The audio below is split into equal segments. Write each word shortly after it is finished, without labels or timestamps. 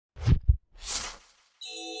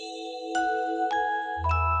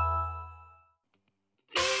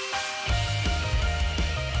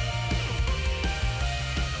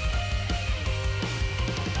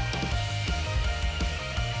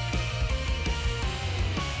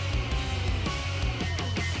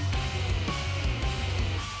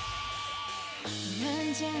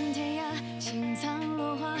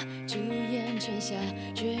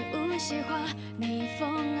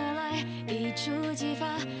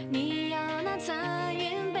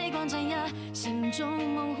光粘牙，心中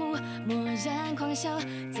模糊，蓦然狂笑，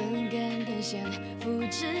怎敢等闲，付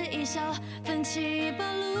之一笑，奋起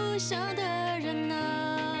把路上的人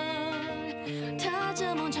啊，踏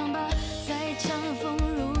着梦长吧，在长风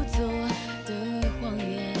如昨的荒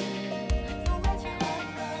野，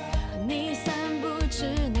你三不知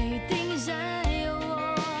内定然有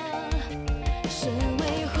我，身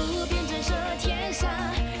为湖边震慑天下，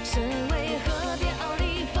身为河边傲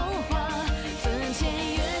立风华，尊前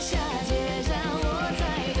月下，且让我再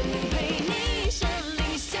度陪你身临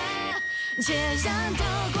下，且让刀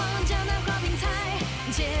光将那花瓶采，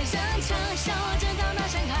且让长啸震荡那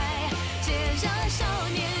山海，且让少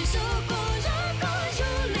年如骨如骨，如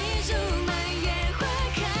梨如蔓延花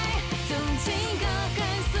开，纵情高喊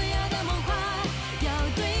嘶哑的梦话，要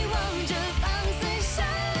对望着放肆下，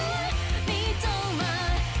你懂吗？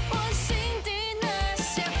我心底那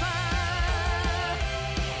些话。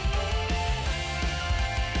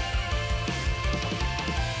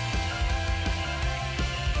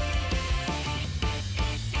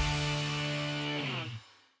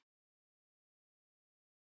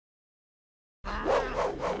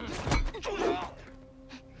住手！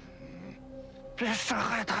别伤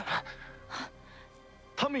害他们，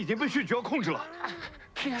他们已经被血咀妖控制了。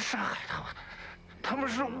别伤害他们，他们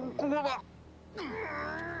是无辜的。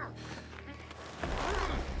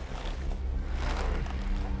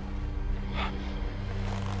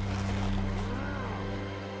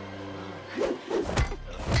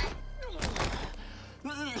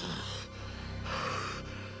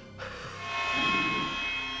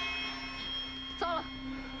糟了！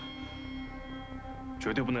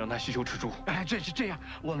绝对不能让他吸收赤珠。哎，这样，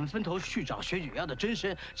我们分头去找血咀妖的真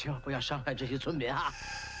身，千万不要伤害这些村民啊！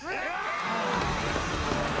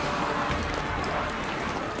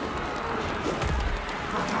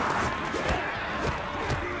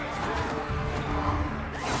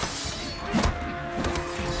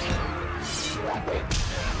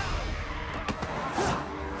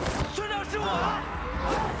村长是我。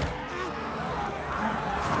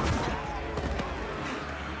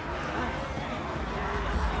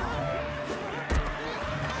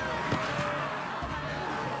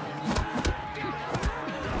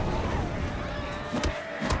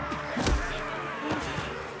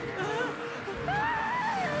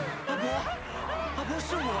阿婆，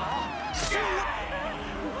是我啊！是我。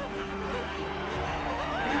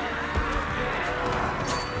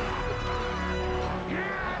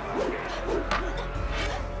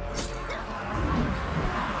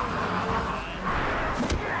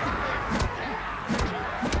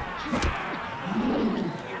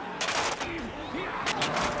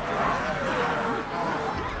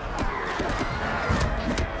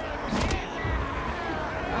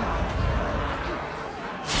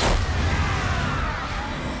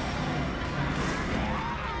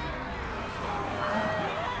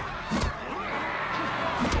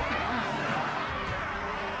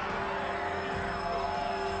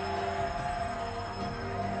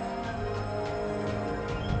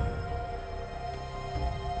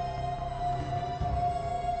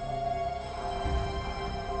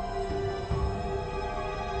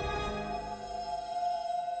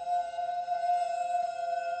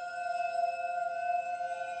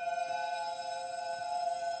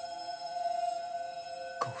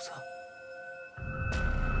狗子，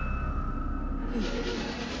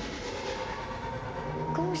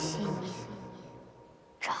恭喜你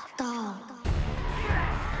找到了。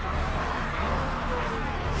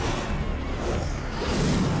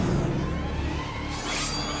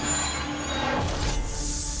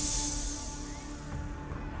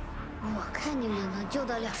我看你们能救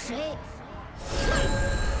得了谁？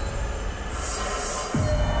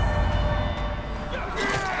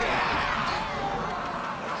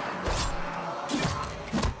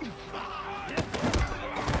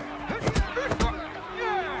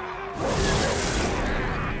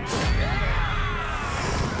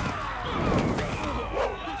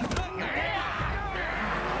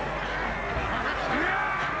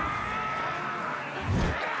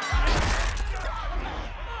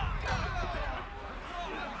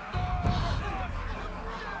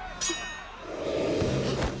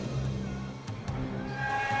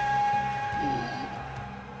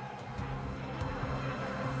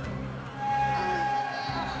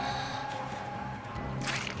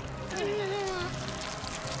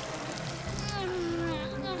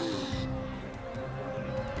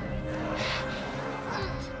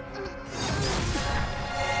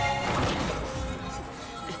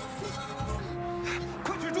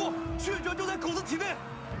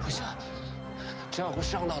这样会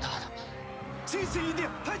伤到他的。清醒一点，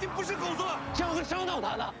他已经不是狗子了。这样会伤到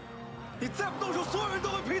他的。你再不动手，所有人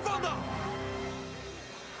都会陪葬的。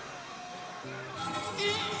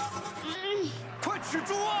快取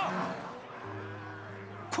珠啊！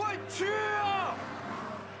快去啊！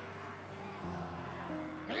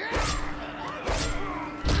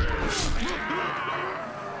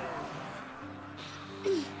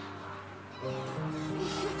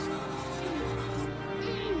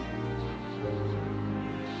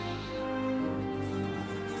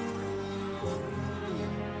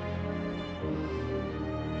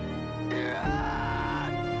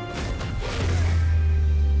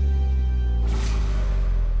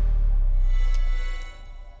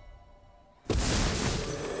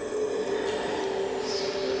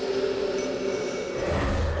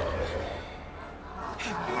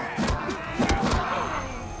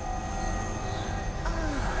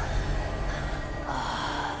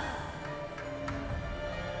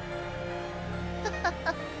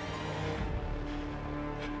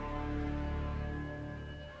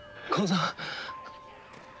狗子，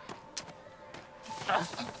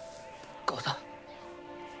狗子，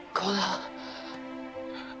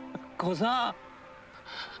狗子，狗子，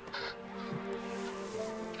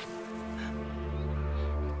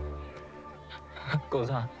狗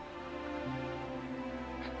子，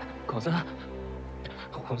狗子，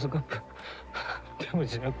胡子哥，对不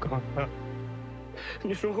起啊，狗子，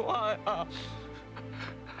你说话呀，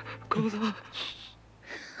狗子。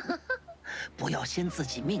不要嫌自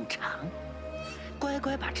己命长，乖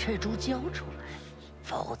乖把赤珠交出来，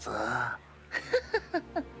否则，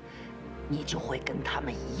你就会跟他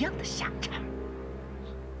们一样的下场。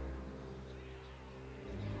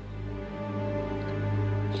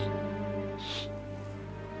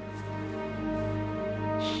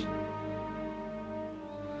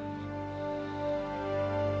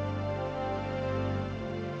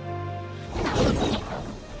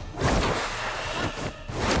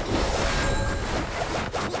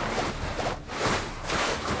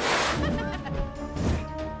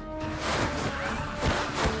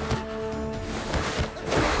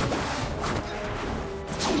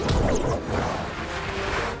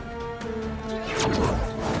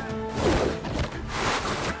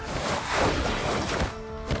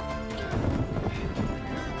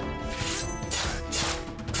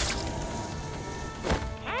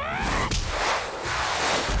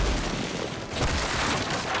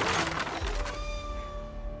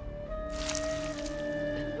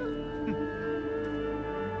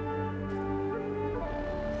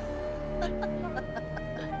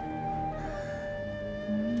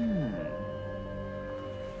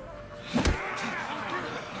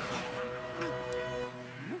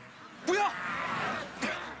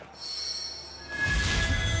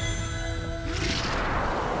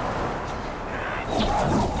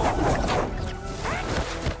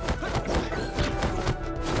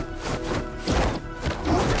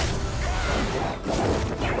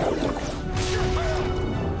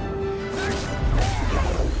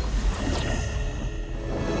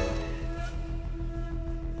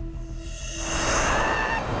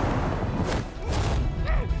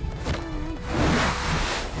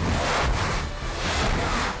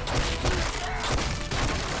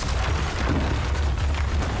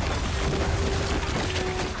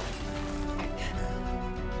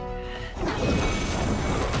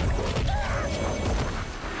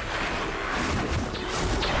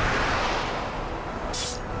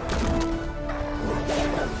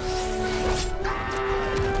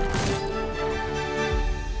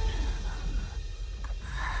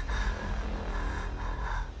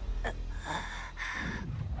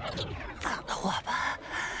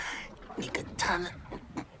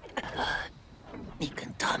你跟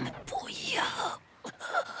他们不一样。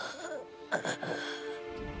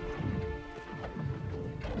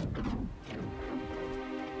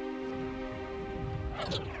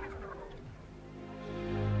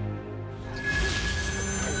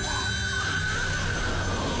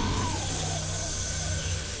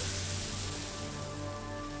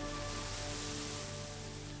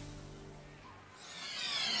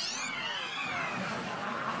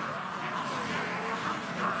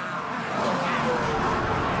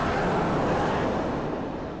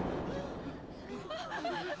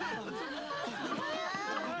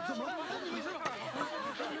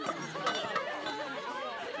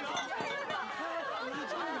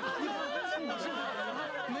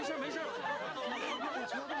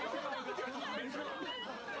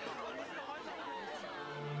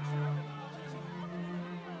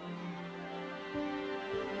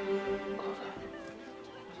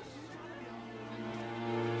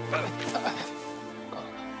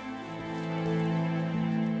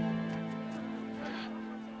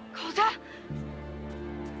狗子，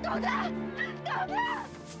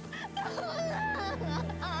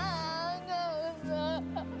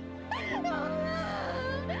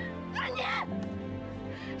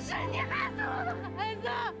是你害死我的孩子，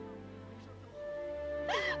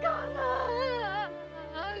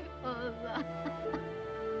狗子，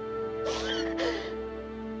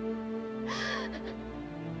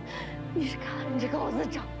你是看着狗子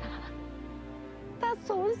长大的，他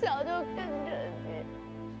从小就跟着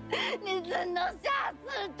你，你怎能下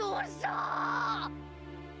此毒手？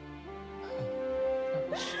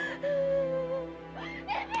你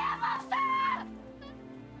别碰他！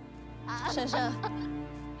婶婶，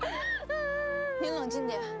您冷静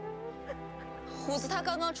点。虎子他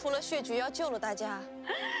刚刚除了血咀妖救了大家，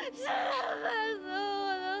是他害死我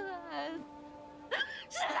的孩子，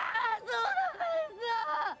是他害死我的孩子，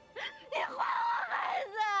你还我孩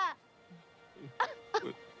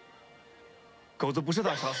子！狗子不是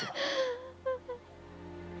他杀死的，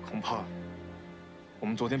恐怕我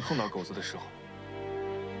们昨天碰到狗子的时候，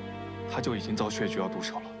他就已经遭血咀妖毒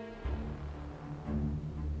手了。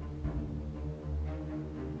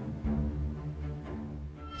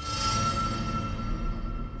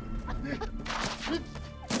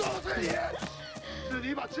都是你！是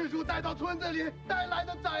你把赤珠带到村子里带来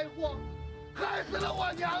的灾祸，害死了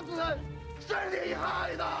我娘子，是你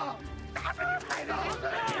害的！打死你害的！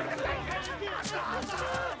打死！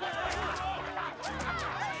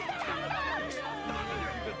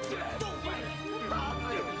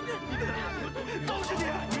都是你！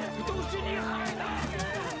都是你害的！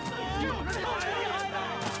都是你害的！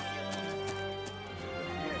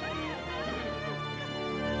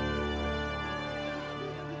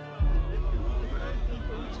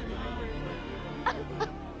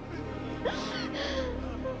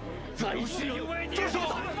再是因为你！住手！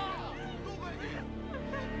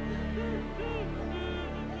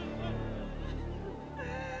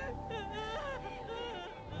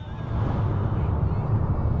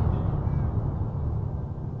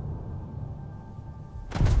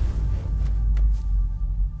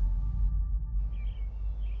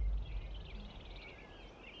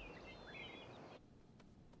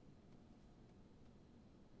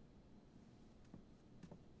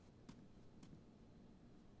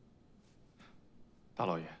大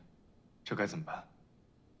老爷，这该怎么办？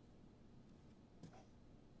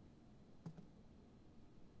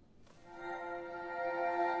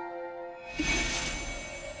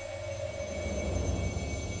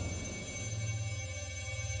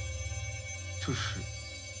这是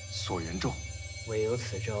锁元咒，唯有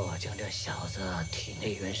此咒将这小子体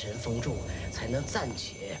内元神封住，才能暂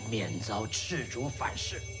且免遭赤珠反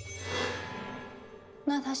噬。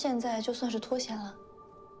那他现在就算是脱险了。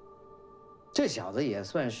这小子也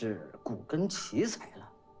算是骨根奇才了。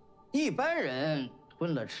一般人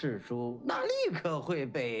吞了赤珠，那立刻会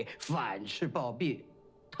被反噬暴毙。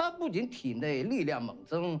他不仅体内力量猛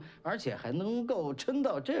增，而且还能够撑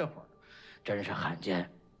到这会儿，真是罕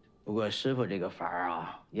见。不过师傅这个法儿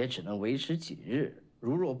啊，也只能维持几日。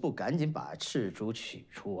如若不赶紧把赤珠取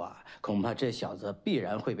出啊，恐怕这小子必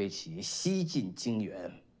然会被其吸尽精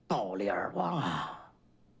元，爆裂而亡啊！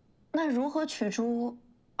那如何取珠？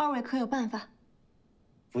二位可有办法？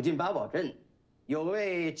附近八宝镇有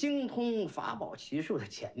位精通法宝奇术的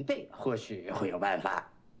前辈，或许会有办法。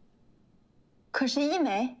可是一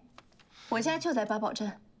梅，我家就在八宝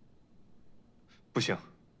镇。不行，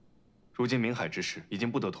如今明海之事已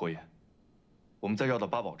经不得拖延，我们再绕到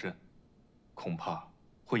八宝镇，恐怕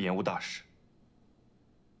会延误大事。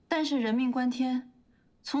但是人命关天，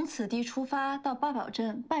从此地出发到八宝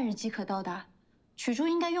镇半日即可到达。取珠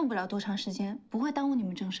应该用不了多长时间，不会耽误你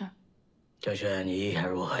们正事儿。这轩，你意下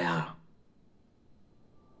如何呀？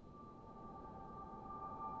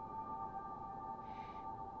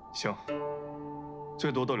行，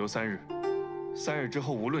最多逗留3日。3日之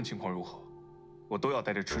后，无论情况如何，我都要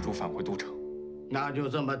带着赤珠返回都城。那就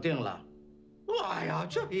这么定了。哎呀，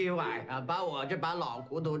这一晚上把我这把老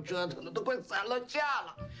骨头折腾的都快散了架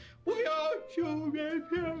了，我要休眠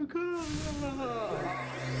片刻了。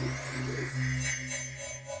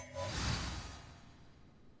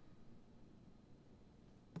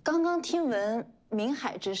刚刚听闻明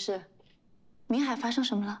海之事，明海发生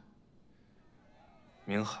什么了？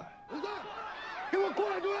明海，虎子，给我过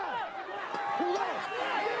来，过来！虎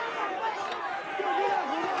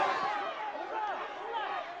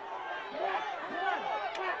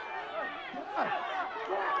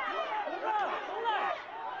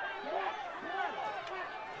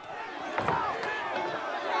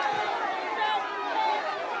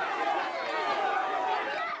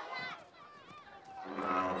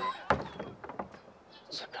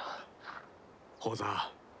子，虎子，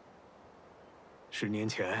 10年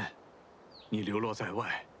前，你流落在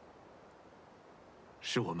外，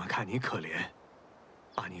是我们看你可怜，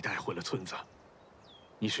把你带回了村子。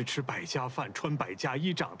你是吃百家饭、穿百家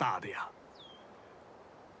衣长大的呀。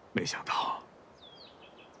没想到，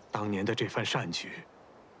当年的这番善举，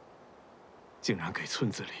竟然给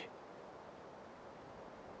村子里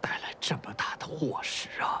带来这么大的祸事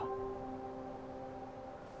啊！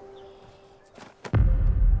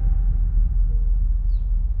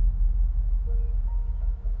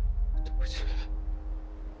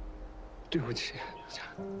对不起，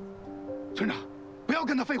村长，不要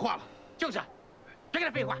跟他废话了。就是，别跟他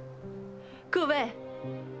废话。各位，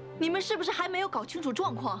你们是不是还没有搞清楚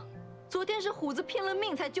状况？昨天是虎子拼了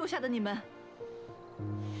命才救下的你们。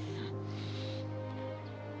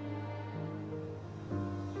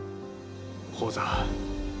虎子，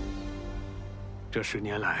这10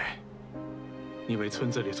年来，你为村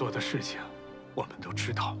子里做的事情，我们都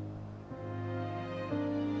知道。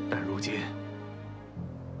但如今，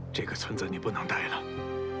这个村子你不能待了。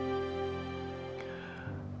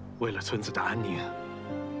为了村子的安宁，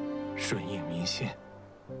顺应民心，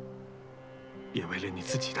也为了你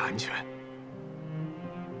自己的安全，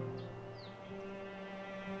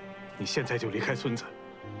你现在就离开村子，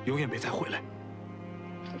永远别再回来。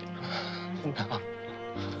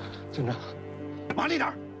村长，麻利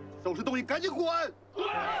点，收拾东西，赶紧滚！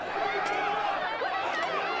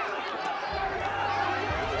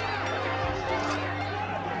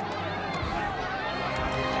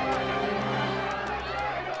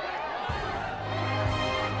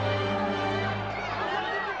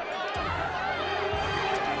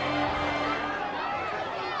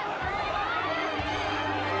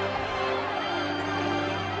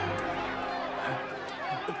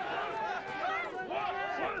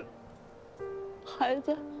孩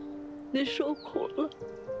子，你受苦了。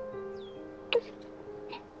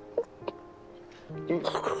不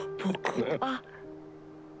哭啊！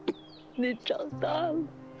你长大了，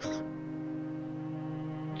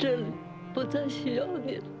这里不再需要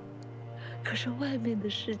你了，可是外面的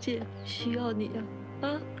世界需要你呀！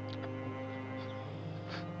啊！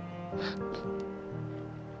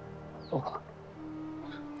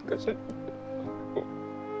可是，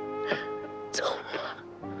走吧。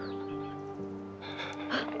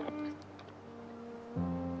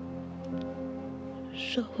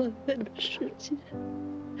上外面的世界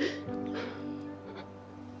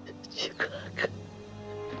去看看。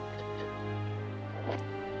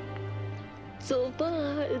走吧，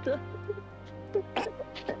孩子。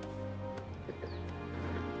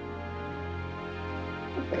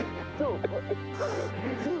走吧。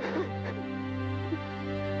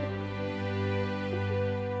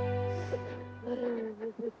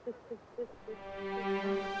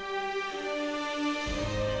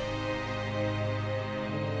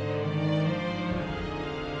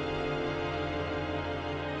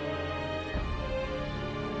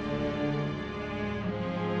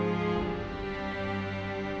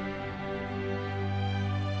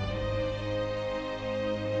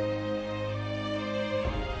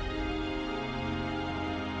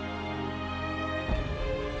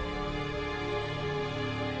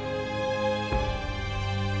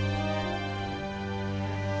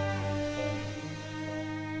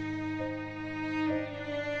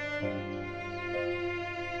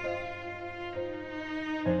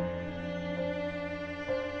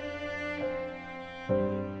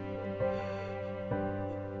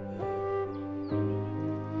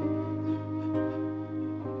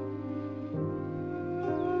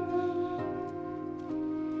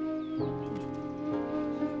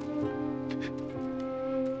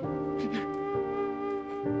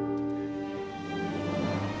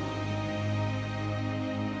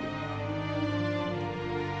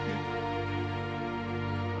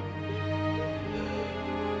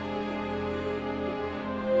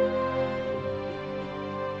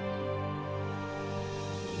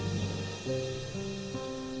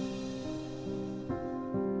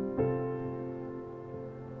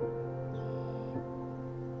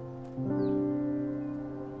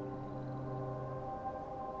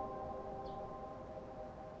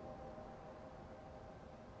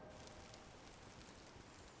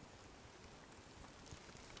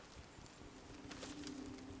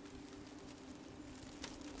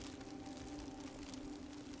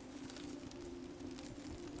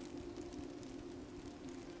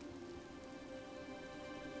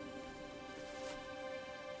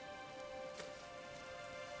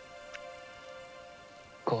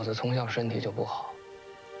狗子从小身体就不好，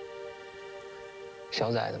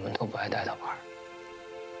小崽子们都不爱带他玩，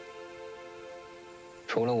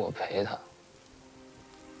除了我陪他，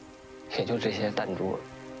也就这些弹珠。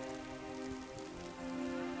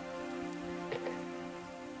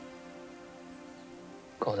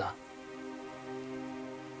狗子，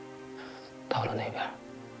到了那边，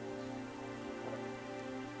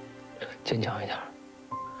坚强一点，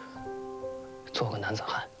做个男子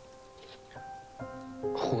汉。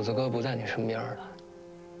虎子哥不在你身边了，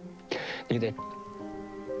你得。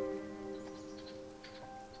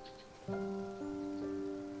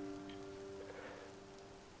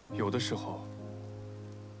 有的时候，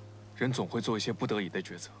人总会做一些不得已的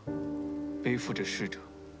抉择，背负着逝者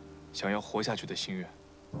想要活下去的心愿。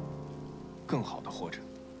更好的活着，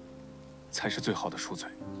才是最好的赎罪。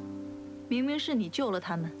明明是你救了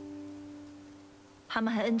他们，他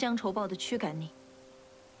们还恩将仇报地驱赶你。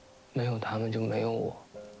没有他们就没有我，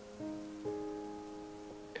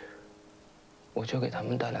我却给他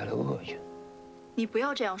们带来了厄运。你不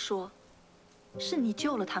要这样说，是你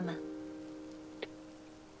救了他们。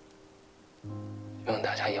 愿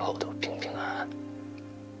大家以后都平平安安、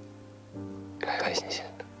开开心心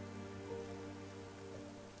的。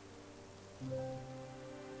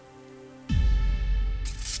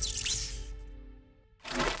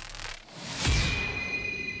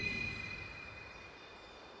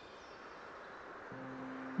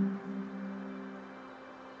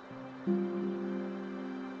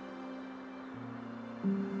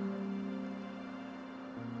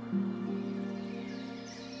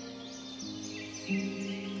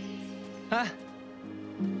哎，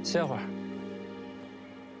歇会儿。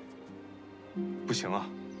不行啊，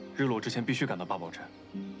日落之前必须赶到八宝镇，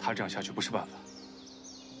他这样下去不是办法。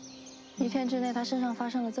一天之内，他身上发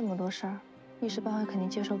生了这么多事儿，一时半会肯定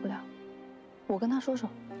接受不了。我跟他说说。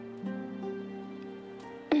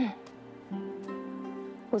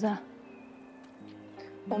虎子，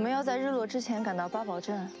我们要在日落之前赶到八宝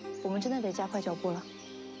镇，我们真的得加快脚步了。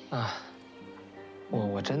啊，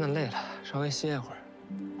我真的累了，稍微歇一会儿。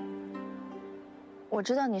 我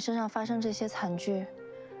知道你身上发生这些惨剧，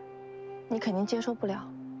你肯定接受不了，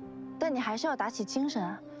但你还是要打起精神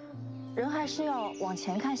啊，人还是要往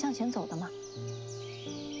前看、向前走的嘛。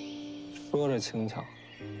说着轻巧，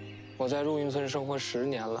我在入云村生活10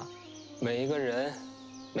年了，每一个人、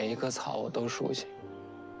每一棵草我都熟悉，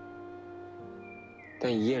但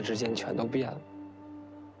一夜之间全都变了。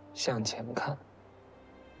向前看，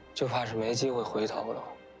就怕是没机会回头了。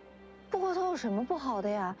不回头有什么不好的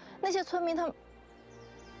呀？那些村民他们。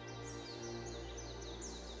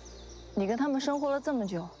 你跟他们生活了这么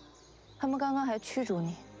久，他们刚刚还驱逐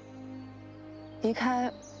你。离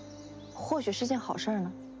开，或许是件好事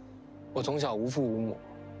呢。我从小无父无母，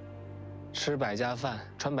吃百家饭、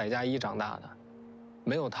穿百家衣长大的，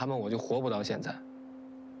没有他们我就活不到现在。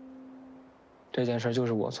这件事就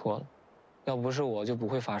是我错了，要不是我就不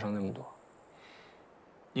会发生那么多。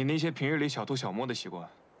你那些平日里小偷小摸的习惯，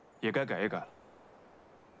也该改一改了。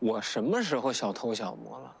我什么时候小偷小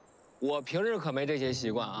摸了？我平日可没这些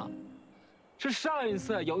习惯啊。 是上一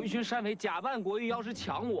次有一群山匪假扮国御妖师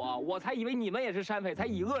抢我，我才以为你们也是山匪，才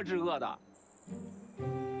以恶制恶的。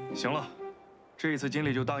行了，这一次经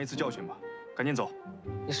历就当一次教训吧，赶紧走。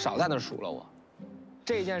你少在那数了我，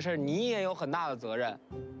这件事你也有很大的责任，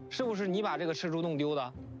是不是你把这个赤珠弄丢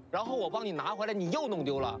的？然后我帮你拿回来，你又弄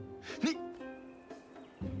丢了。你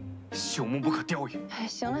朽木不可雕也。哎，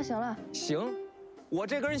行了行了，行，我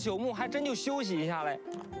这根朽木还真就休息一下嘞。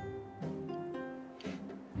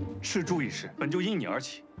 赤珠一事本就因你而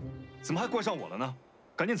起，怎么还怪上我了呢？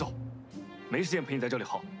赶紧走，没时间陪你在这里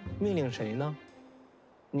耗。命令谁呢？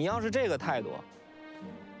你要是这个态度，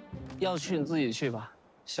要去你自己去吧，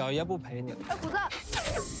小爷不陪你了。哎，虎子，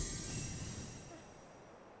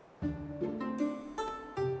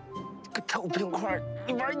个臭冰块，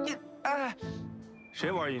你玩阴！哎，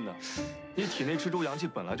谁玩阴的？你体内赤珠阳气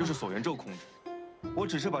本来就是锁元咒控制，我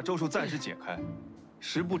只是把咒术暂时解开。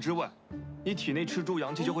 10步之外，你体内赤珠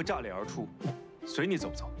阳气就会炸裂而出，随你走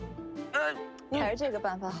不走？还是这个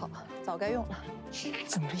办法好，早该用了。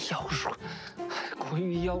怎么妖术？国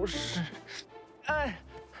御妖师！哎，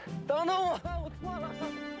等等我，我错了，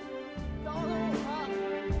等等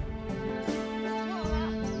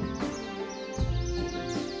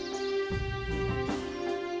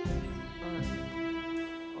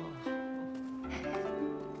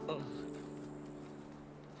我，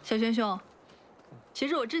小轩兄。 其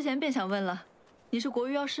实我之前便想问了，你是国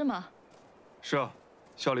御妖师吗？是啊，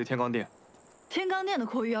效力天罡殿。天罡殿的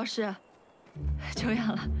国御妖师，久仰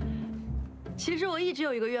了。其实我一直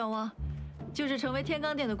有一个愿望，就是成为天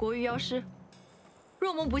罡殿的国御妖师。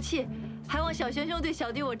若蒙不弃，还望小轩兄对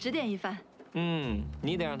小弟我指点一番。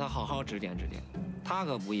你得让他好好指点指点，他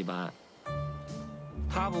可不一般。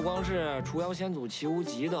他不光是除妖先祖齐无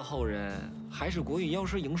极的后人，还是国御妖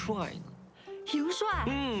师营帅呢。赢帅。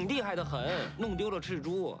厉害的很，弄丢了赤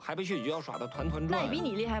珠，还被血咀妖耍得团团转。那也比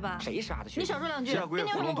你厉害吧？谁杀的血？你少说两句。下个月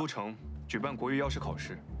活龙都城举办国语妖师考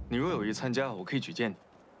试，你若有意参加，我可以举荐你。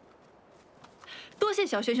多谢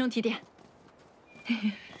小轩兄提点。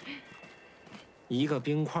一个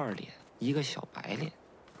冰块脸，一个小白脸。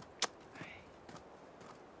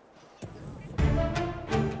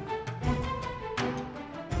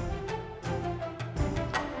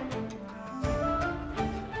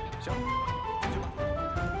行，去吧。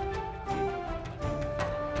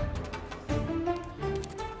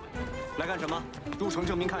来干什么？入城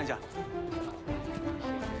证明看一下。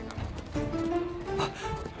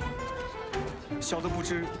小的不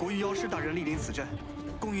知国御妖师大人莅临此镇，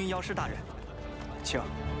恭迎妖师大人，请。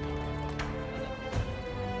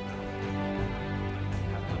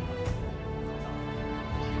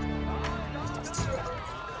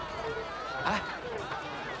哎，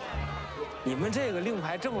你们这个令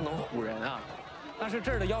牌这么能唬人啊？那是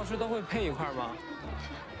这儿的妖师都会配一块吗？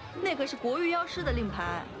那可是国御妖师的令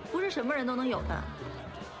牌，不是什么人都能有的。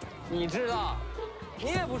你知道，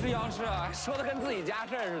你也不是妖师啊，说的跟自己家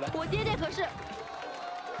事儿似的。我爹爹可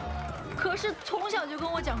是从小就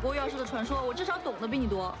跟我讲国御妖师的传说，我至少懂得比你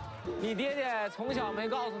多。你爹爹从小没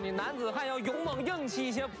告诉你男子汉要勇猛硬气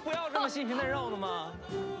一些，不要这么细皮嫩肉的吗？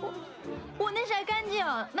我那是爱干净，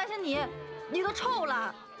那是你都臭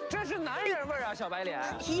了。这是男人味儿啊，小白脸！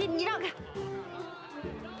你让开！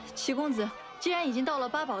齐公子，既然已经到了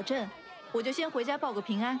八宝镇，我就先回家报个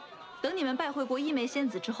平安。等你们拜会过一枚仙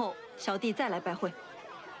子之后，小弟再来拜会。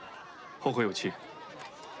后会有期。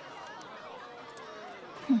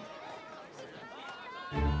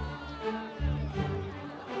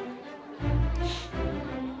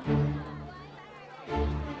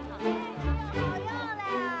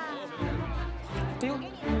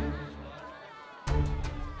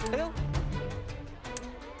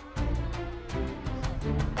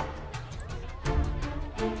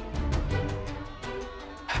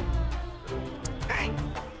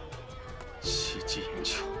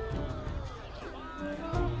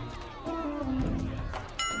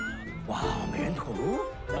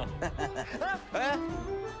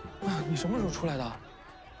你什么时候出来的？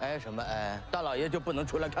哎，什么哎？大老爷就不能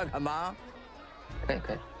出来看看吗？可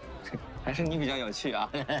以，还是你比较有趣啊。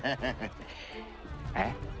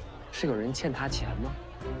哎，是有人欠他钱吗？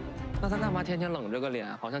那他干嘛天天冷着个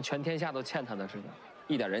脸，好像全天下都欠他的似的，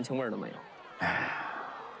一点人情味都没有。哎，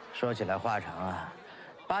说起来话长啊。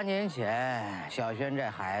8年前，小轩这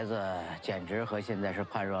孩子简直和现在是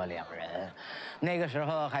判若两人。那个时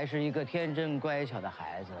候还是一个天真乖巧的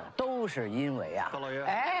孩子，都是因为啊。大老爷，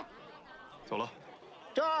哎，走了。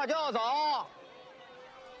这就走。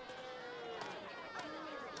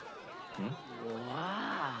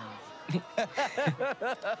哇！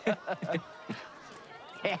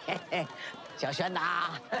小轩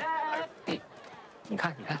呐，你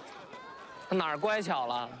看，他哪儿乖巧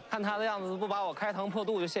了？看他的样子，不把我开膛破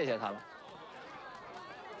肚就谢谢他了。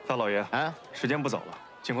大老爷啊，时间不早了，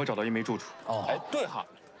尽快找到一枚住处。哦，哎，对哈，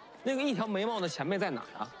那个一条眉毛的前辈在哪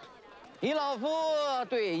儿啊？你老夫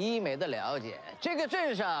对医美的了解，这个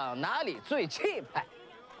镇上哪里最气派，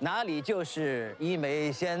哪里就是医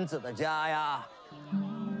美仙子的家呀。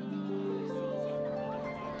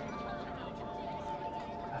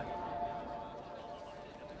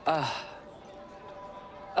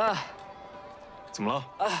怎么了？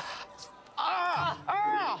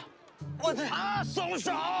我的松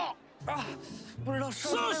手！不知道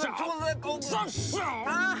松手！松手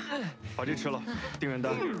啊！把这吃了，定元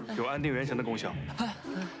丹有安定元神的功效。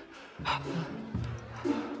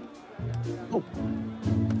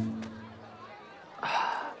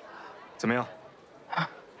怎么样？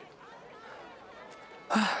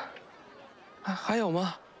还有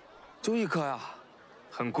吗？就1颗呀？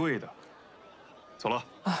很贵的。走了。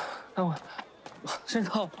那我知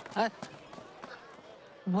道。哎，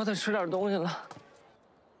我得吃点东西了。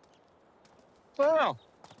哎呀，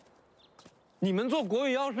你们做国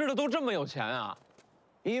语妖师的都这么有钱啊？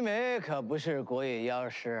医美可不是国语妖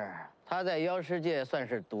师，他在妖师界算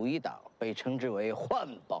是独一档，被称之为幻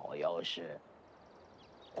宝妖师。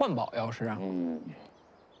幻宝妖师啊？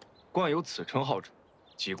冠有此称号者，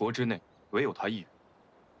几国之内唯有他一人。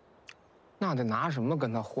那得拿什么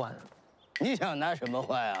跟他换啊？你想拿什么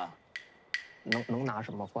换啊？能拿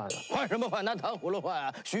什么换啊？换什么换？拿糖葫芦换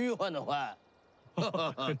啊？虚幻的换。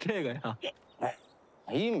这个呀。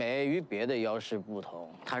医美与别的妖师不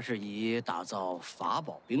同，它是以打造法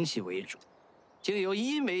宝兵器为主，经由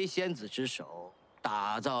医美仙子之手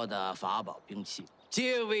打造的法宝兵器，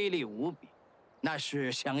皆威力无比，那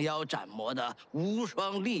是降妖斩魔的无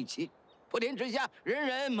双利器，普天之下人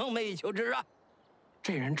人梦寐以求之啊！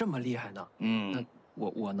这人这么厉害呢？那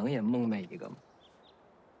我能也梦寐一个吗？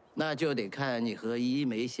那就得看你和一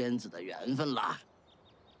枚仙子的缘分啦。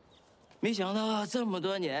没想到这么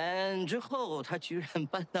多年之后，他居然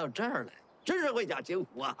搬到这儿来，真是会讲江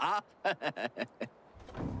湖啊！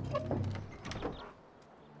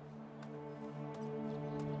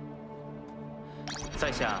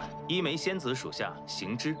在下一枚仙子属下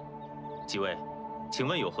行之，几位，请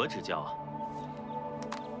问有何指教啊？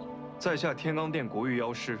在下天罡殿国御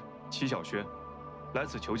妖师祁晓轩，来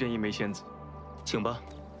此求见一枚仙子，请吧。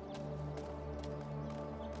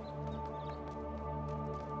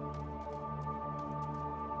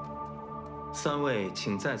三位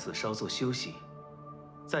请在此稍作休息，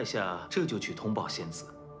在下这就去通报仙子。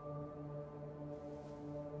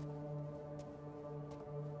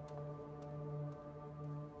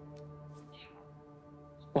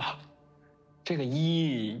哇，这个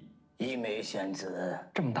一枚仙子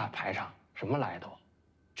这么大排场，什么来头？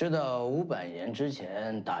知道500年之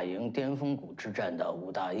前打赢巅峰谷之战的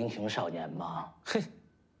5大英雄少年吗？嘿，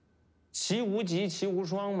齐无极，齐无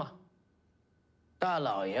双嘛。大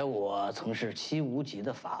老爷我曾是齐无极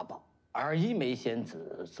的法宝，而一枚仙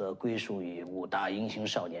子则归属于5大英雄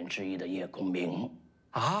少年之一的叶公明。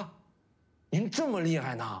啊，您这么厉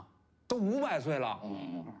害呢？都500岁了。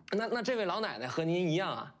那这位老奶奶和您一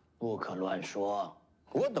样啊？不可乱说，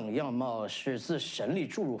我等样貌是自神力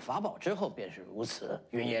注入法宝之后便是如此，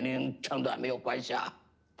与年龄长短没有关系啊。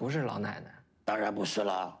不是老奶奶？当然不是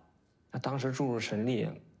了。那当时注入神力，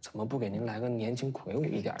怎么不给您来个年轻魁梧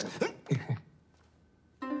一点的？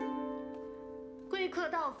贵客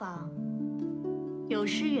到访，有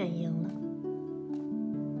失远迎了。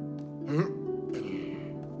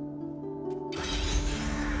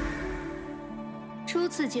初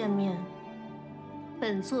次见面，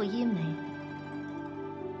本座一枚。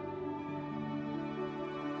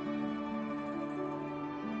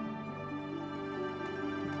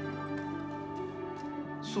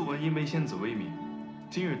素闻一枚仙子威名，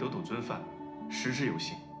今日得睹尊范，实至有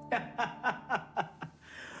幸。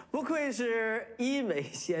不愧是一枚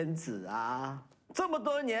仙子啊！这么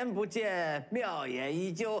多年不见，妙眼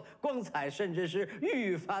依旧，光彩甚至是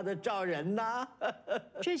愈发的照人呐。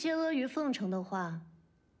这些阿谀奉承的话，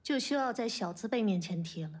就需要在小字辈面前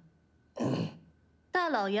提了。大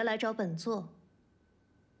老爷来找本座，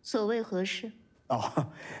所谓何事？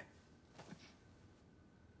哦，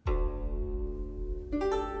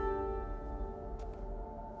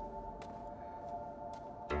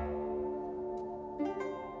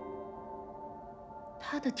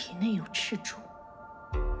他的体内有赤珠。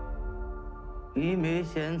一枚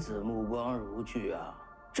仙子目光如炬啊！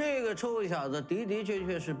这个臭小子的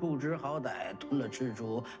确是不知好歹，吞了赤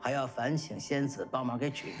珠，还要烦请仙子帮忙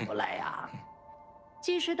给取出来呀。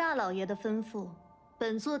既是大老爷的吩咐，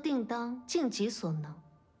本座定当尽己所能。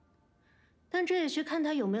但这也需看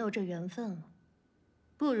他有没有这缘分了。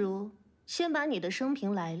不如先把你的生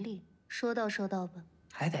平来历说道吧。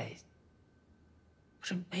还得，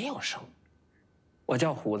这没有生。我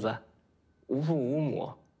叫虎子，无父无母，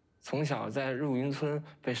从小在入云村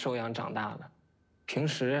被收养长大的。平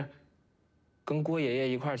时跟郭爷爷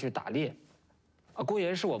一块去打猎。郭爷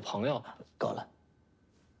爷是我朋友。够了。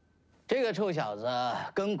这个臭小子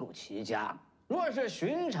亘古奇家，若是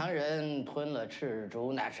寻常人吞了赤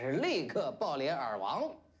珠，那是立刻爆脸而亡。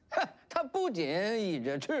他不仅以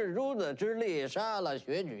着赤珠的之力杀了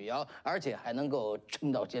血咀妖，而且还能够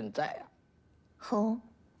撑到现在啊！哦。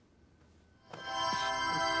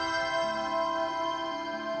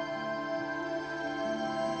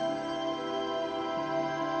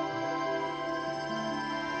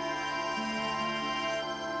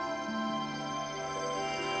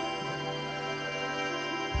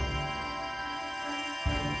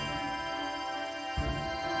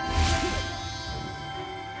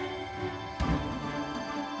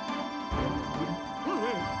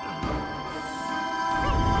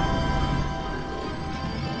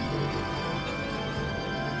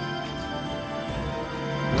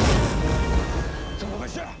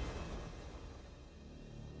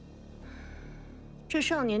这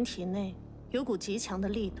少年体内有股极强的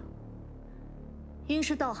力道，应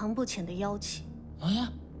是道行不浅的妖气。啊，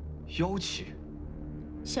妖气！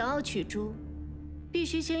想要取珠，必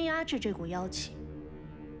须先压制这股妖气，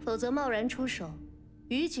否则贸然出手，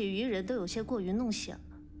于己于人都有些过于弄显了。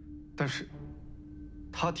但是，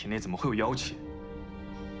他体内怎么会有妖气？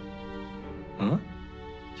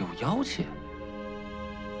有妖气？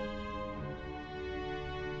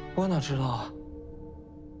我哪知道啊？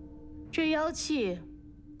这妖气，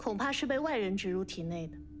恐怕是被外人植入体内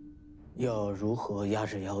的。要如何压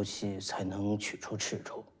制妖气才能取出赤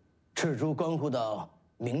珠？赤珠关乎到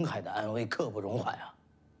明海的安危刻不容缓啊！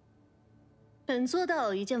本座倒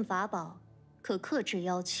有一件法宝，可克制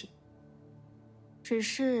妖气。只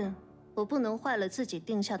是我不能坏了自己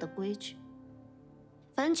定下的规矩。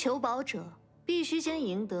凡求宝者，必须先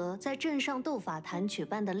赢得在镇上斗法坛举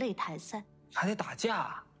办的擂台赛，还得打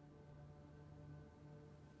架。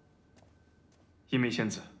一枚仙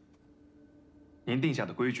子，您定下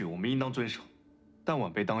的规矩我们应当遵守，但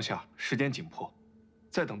晚辈当下时间紧迫，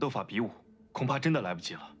再等斗法比武，恐怕真的来不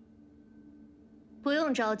及了。不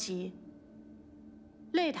用着急。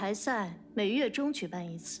擂台赛每月中举办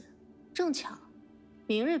一次，正巧，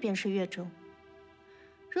明日便是月中。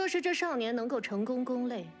若是这少年能够成功攻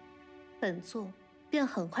擂，本座便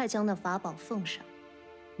很快将那法宝奉上。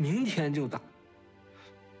明天就打。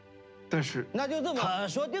但是那就这么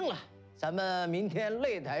说定了，咱们明天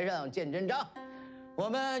擂台上见真章。我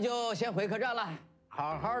们就先回客栈了，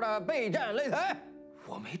好好的备战擂台。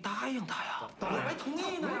我没答应他呀，我没同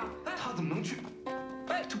意呢呀，他怎么能去？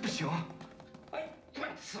哎，这不行。哎，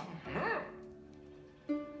什么？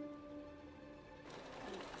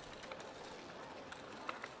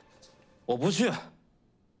我不去，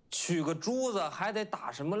取个珠子还得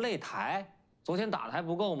打什么擂台？昨天打的还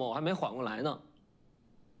不够吗？我还没缓过来呢。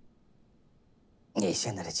你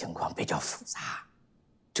现在的情况比较复杂，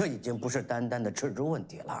这已经不是单单的赤珠问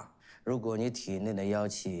题了。如果你体内的妖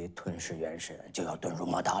气吞噬元神，就要遁入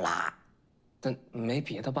魔道啦。但没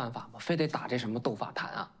别的办法吗？非得打这什么斗法坛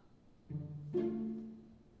啊？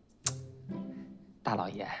大老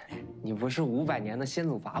爷，你不是500年的先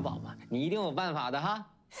祖法宝吗？你一定有办法的哈。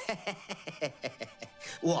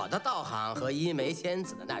我的道行和一枚仙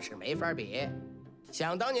子的那是没法比。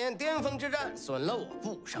想当年巅峰之战，损了我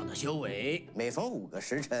不少的修为。每逢5个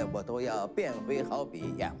时辰，我都要变回好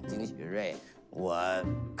比，养精蓄锐。我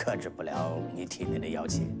克制不了你体内的妖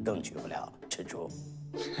气，更取不了赤珠。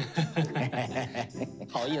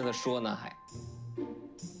好意思说呢还？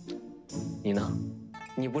你呢？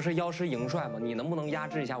你不是妖师营帅吗？你能不能压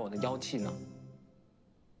制一下我的妖气呢？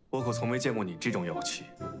我可从没见过你这种妖气。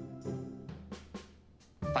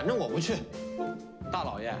反正我不去。大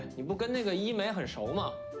老爷，你不跟那个一梅很熟吗？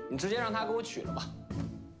你直接让他给我取了吧。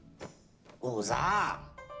五子，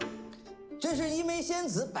这是一枚仙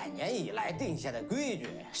子100年以来定下的规矩，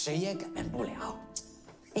谁也改变不了。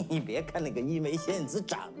你别看那个一枚仙子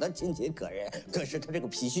长得亲切可人，可是她这个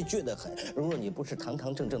脾气倔得很。如果你不是堂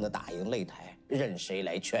堂正正的打赢擂台，任谁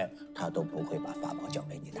来劝，她都不会把法宝交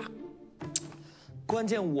给你的。关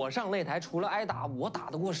键我上擂台，除了挨打，我打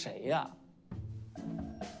得过谁呀？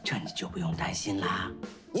这你就不用担心啦。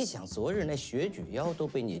你想，昨日那血咀妖都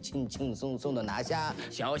被你轻轻松松的拿下，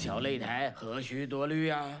小小擂台何须多虑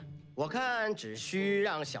啊？我看只需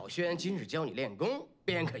让小轩今日教你练功，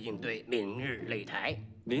便可应对明日擂台。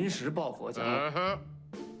临时抱佛脚，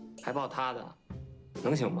还抱他的，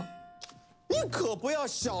能行吗？你可不要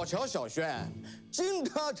小瞧小轩，经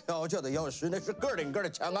他调教的妖师那是个顶个的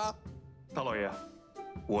强啊！大老爷，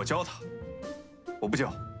我教他，我不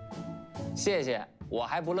教。谢谢，我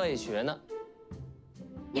还不乐意学呢。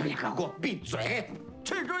你们两个给我闭嘴！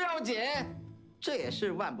赤珠要紧，这也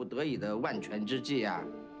是万不得已的万全之计啊。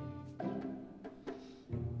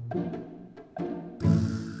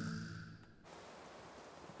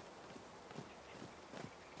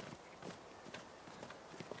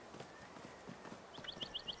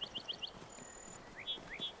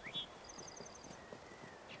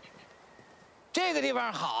这个地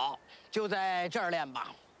方好，就在这儿练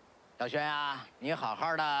吧。小轩啊，你好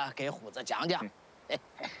好的给虎子讲讲。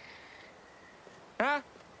哎，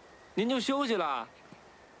您就休息了？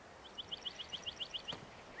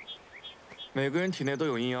每个人体内都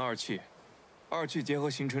有阴阳二气，二气结合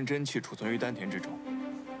形成真气，储存于丹田之中。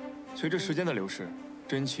随着时间的流逝，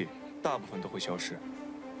真气大部分都会消失，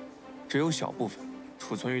只有小部分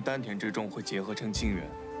储存于丹田之中，会结合成精元。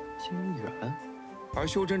精元。而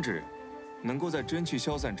修真之人，能够在真气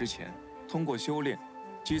消散之前，通过修炼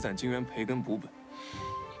积攒精元，培根补本。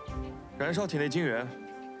燃烧体内精元，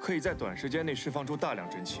可以在短时间内释放出大量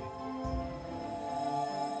真气，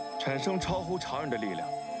产生超乎常人的力量，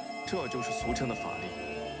这就是俗称的法力。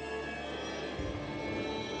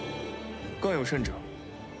更有甚者，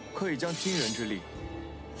可以将精元之力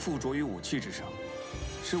附着于武器之上，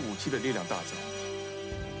使武器的力量大增。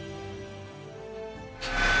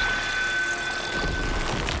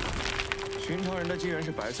寻常人的精元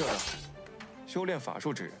是白色的，修炼法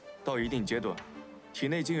术之人到一定阶段，体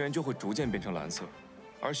内精元就会逐渐变成蓝色。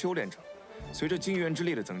而修炼者，随着精元之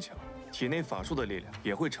力的增强，体内法术的力量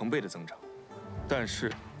也会成倍的增长。但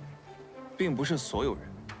是，并不是所有人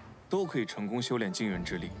都可以成功修炼精元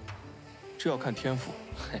之力，这要看天赋。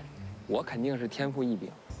嘿，我肯定是天赋异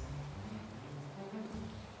禀。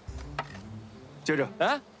接着，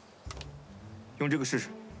哎，用这个试试。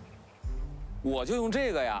我就用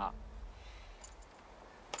这个呀。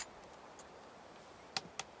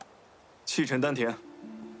气沉丹田，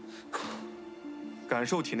感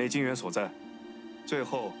受体内精元所在，最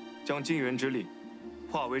后将精元之力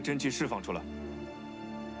化为真气释放出来。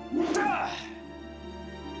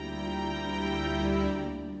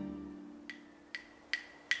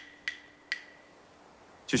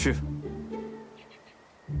继续。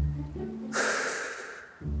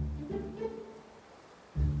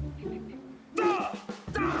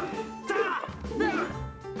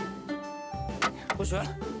不学了。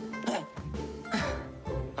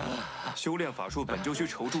修炼法术本就需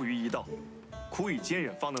筹注于一道，苦以坚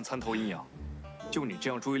忍，方能参透阴阳。就你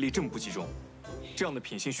这样注意力这么不集中，这样的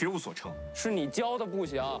品性学无所成。是你教的不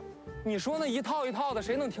行，你说那一套一套的，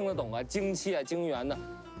谁能听得懂啊？精气啊，精元的，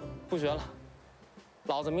不学了。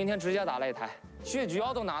老子明天直接打擂台，血咀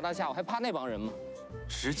妖都拿得下，我还怕那帮人吗？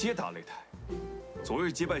直接打擂台，昨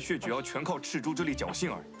日击败血咀妖全靠赤珠之力侥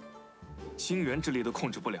幸而已，精元之力都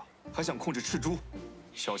控制不了，还想控制赤珠，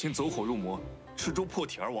小心走火入魔，赤珠破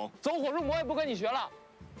体而亡。走火入魔也不跟你学了，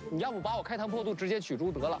你要不把我开膛破肚直接取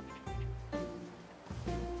珠得了。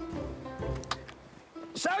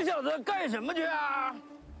傻小子干什么去啊？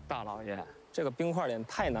大老爷，这个冰块脸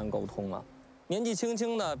太难沟通了，年纪轻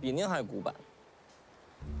轻的比您还古板。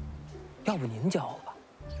要不您教我吧？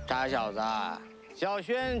傻小子，小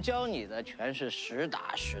轩教你的全是实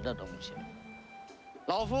打实的东西。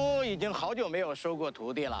老夫已经好久没有收过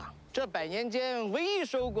徒弟了，这100年间唯一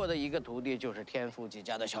收过的一个徒弟就是天赋极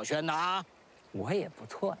佳的小轩呐。我也不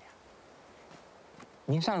错呀。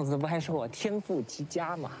您上次不还说我天赋极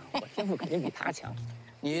佳吗？我天赋肯定比他强。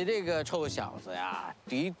你这个臭小子呀，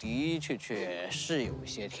的确是有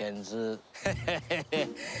些天资，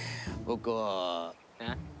不过，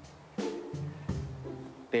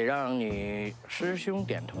得让你师兄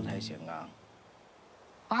点头才行啊。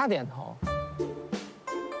他点头。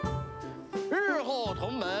日后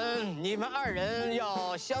同门，你们2人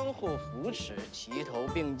要相互扶持，齐头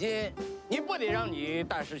并进。你不得让你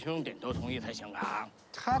大师兄点头同意才行啊？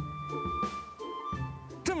他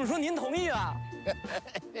这么说，您同意了？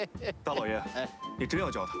大老爷，你真要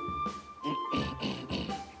教他？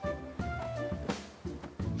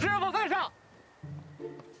师傅在上，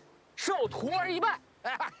受徒儿一拜。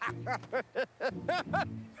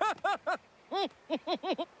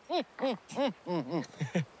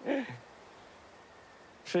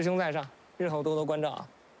师兄在上，日后多多关照啊。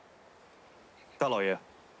大老爷，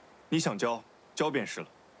你想教，教便是了。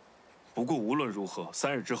不过无论如何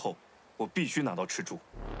，3日之后，我必须拿到赤珠。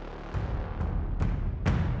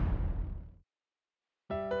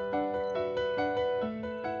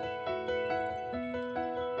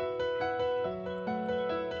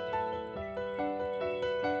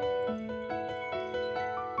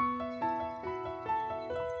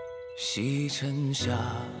西城下，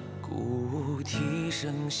鼓舞蹄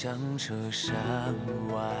声响彻山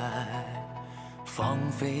外，放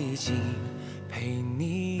飞尽，陪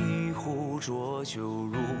你一壶浊酒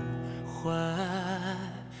入怀。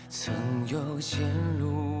曾有渐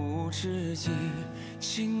入知己，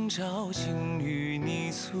今朝竟与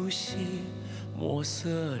你促膝。墨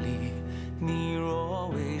色里，你若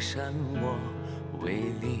为山，我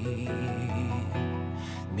为笠，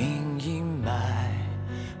命阴霾。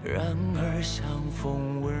然而相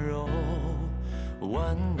逢温柔，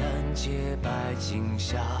万难结拜今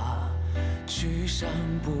夏，聚散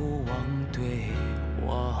不忘对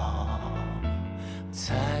望。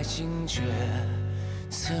才惊觉，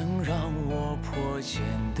曾让我破茧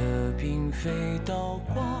的并非刀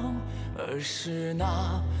光，而是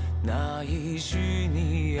那一句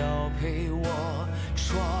你要陪我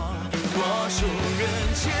闯。多少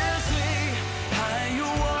人皆醉，还有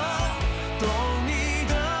我懂你。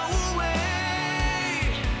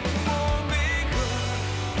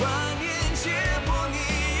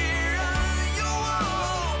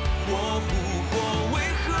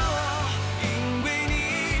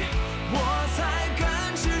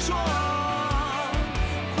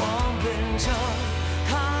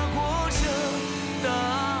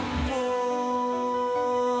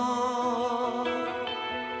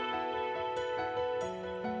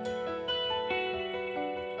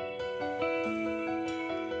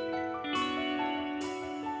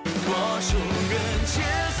多少人皆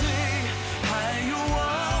醉。